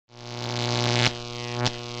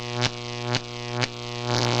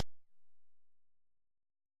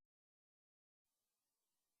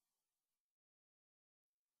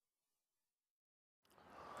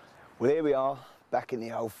Well, here we are, back in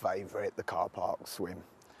the old favourite, the car park swim.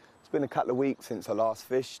 It's been a couple of weeks since I last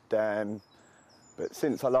fished, but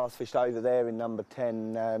since I last fished over there in number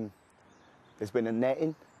 10, there's been a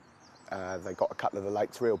netting. They got a couple of the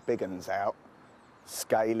lake's real big uns out,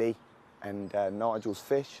 scaly and Nigel's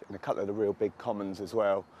fish, and a couple of the real big commons as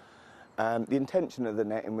well. The intention of the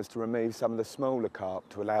netting was to remove some of the smaller carp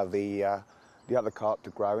to allow the other carp to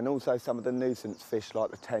grow, and also some of the nuisance fish like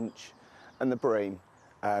the tench and the bream,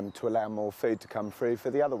 to allow more food to come through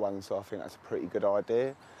for the other ones. So I think that's a pretty good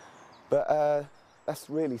idea. But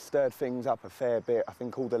that's really stirred things up a fair bit. I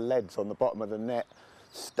think all the leads on the bottom of the net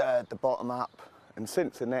stirred the bottom up, and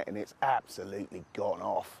since the netting it's absolutely gone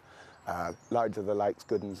off. Loads of the lake's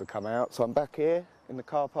good ones have come out. So I'm back here in the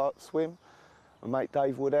car park swim. My mate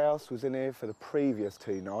Dave Woodhouse was in here for the previous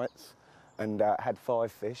 2 nights and had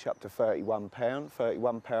 5 fish up to 31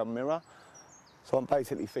 pound mirror. So I'm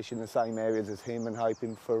basically fishing the same areas as him and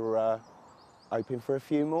hoping for a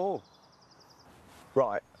few more.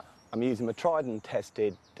 Right, I'm using my tried and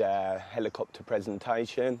tested helicopter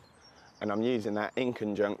presentation, and I'm using that in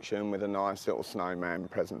conjunction with a nice little snowman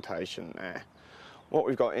presentation there. What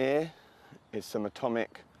we've got here is some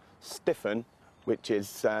atomic Stiffun, which is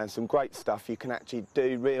some great stuff. You can actually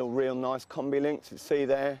do real nice combi links. You see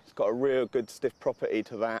there, it's got a real good stiff property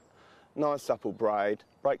to that. Nice supple braid,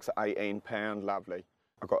 breaks at 18 pound, lovely.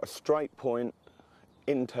 I've got a straight point,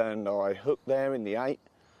 in-turned eye hook there in the 8,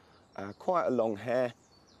 quite a long hair,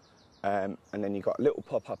 and then you've got a little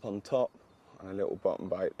pop up on top and a little bottom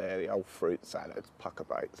bait there, the old fruit salads, pucker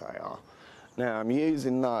baits they are. Now I'm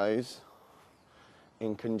using those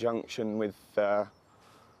in conjunction with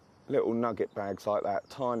little nugget bags like that,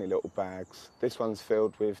 tiny little bags. This one's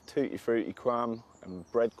filled with tutti frutti crumb and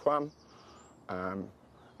bread crumb.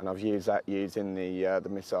 And I've used that using the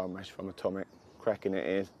missile mesh from Atomic. Cracking it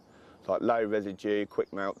is. It's like low residue,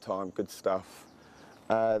 quick melt time, good stuff.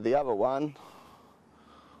 The other one,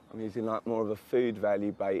 I'm using like more of a food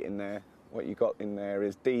value bait in there. What you got in there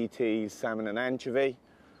is DT, salmon and anchovy.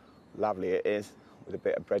 Lovely it is, with a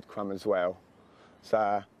bit of breadcrumb as well.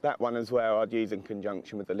 So that one as well I'd use in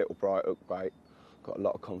conjunction with the little bright hook bait. Got a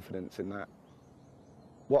lot of confidence in that.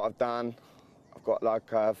 What I've done, I've got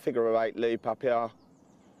like a figure-of-8 loop up here.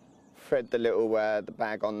 Thread the little the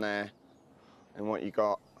bag on there, and what you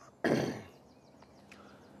got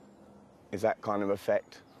is that kind of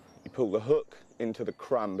effect. You pull the hook into the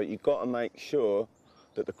crumb, but you've got to make sure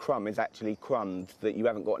that the crumb is actually crumbed, that you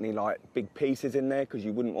haven't got any like big pieces in there, because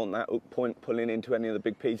you wouldn't want that hook point pulling into any of the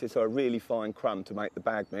big pieces. So a really fine crumb to make the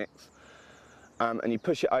bag mix, and you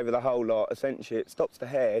push it over the whole lot. Essentially it stops the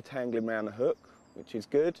hair tangling around the hook, which is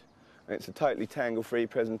good. And it's a totally tangle-free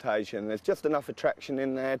presentation. There's just enough attraction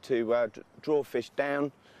in there to draw fish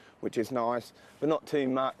down, which is nice, but not too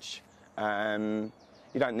much. You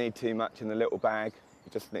don't need too much in the little bag.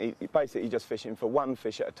 You're basically just fishing for one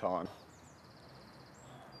fish at a time.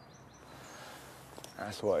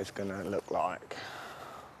 That's what it's going to look like.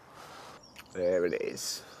 There it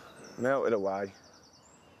is, melted away.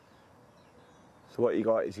 So what you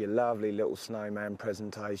got is your lovely little snowman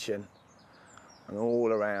presentation, and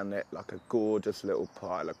all around it like a gorgeous little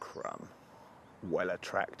pile of crumb. Well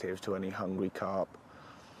attractive to any hungry carp.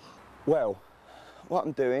 Well, what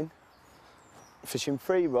I'm doing, fishing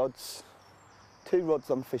 3 rods. 2 rods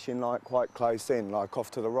I'm fishing like quite close in, like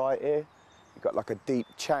off to the right here. You've got like a deep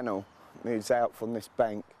channel, moves out from this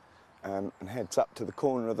bank and heads up to the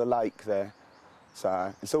corner of the lake there.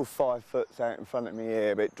 So it's all 5 foot out in front of me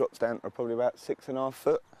here, but it drops down to probably about 6.5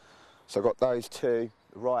 foot. So I've got those 2,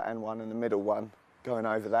 the right hand one and the middle one, going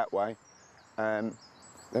over that way. Then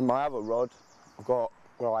my other rod, I've got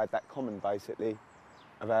where I had that common basically,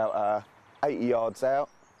 about 80 yards out,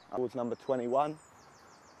 towards number 21.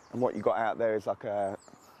 And what you got out there is like a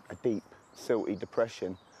deep, silty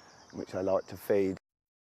depression in which I like to feed.